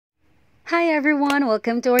Hi everyone,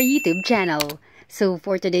 welcome to our YouTube channel. So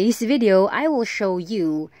for today's video, I will show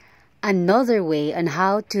you another way on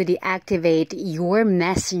how to deactivate your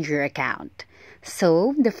Messenger account.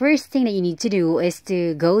 So the first thing that you need to do is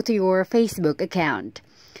to go to your Facebook account.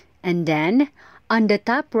 And then on the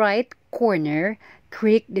top right corner,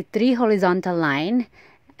 click the three horizontal line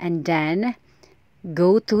and then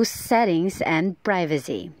go to Settings and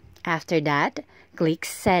Privacy. After that, click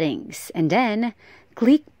Settings and then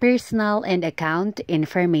click Personal and Account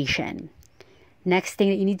Information. Next thing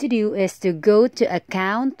that you need to do is to go to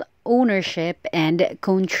Account Ownership and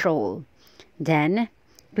Control. Then,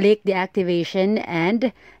 click Deactivation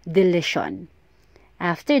and Deletion.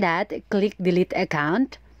 After that, click Delete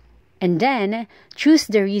Account. And then, choose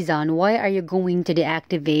the reason why are you going to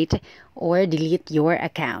deactivate or delete your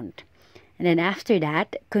account. And then after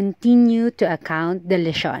that, continue to Account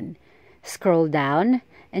Deletion. Scroll down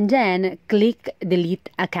and then click Delete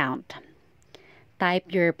Account. Type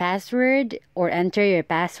your password or enter your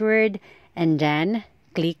password and then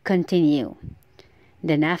click Continue.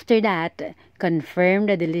 Then after that, confirm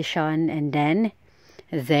the deletion and then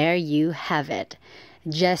there you have it.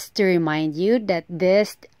 Just to remind you that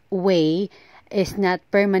this way is not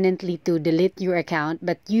permanently to delete your account,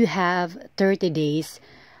 but you have 30 days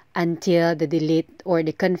until the delete or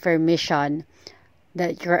the confirmation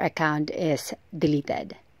that your account is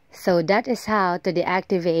deleted. So that is how to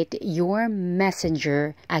deactivate your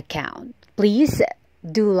Messenger account. Please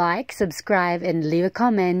do like, subscribe, and leave a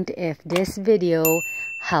comment if this video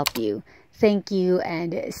helped you. Thank you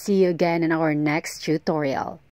and see you again in our next tutorial.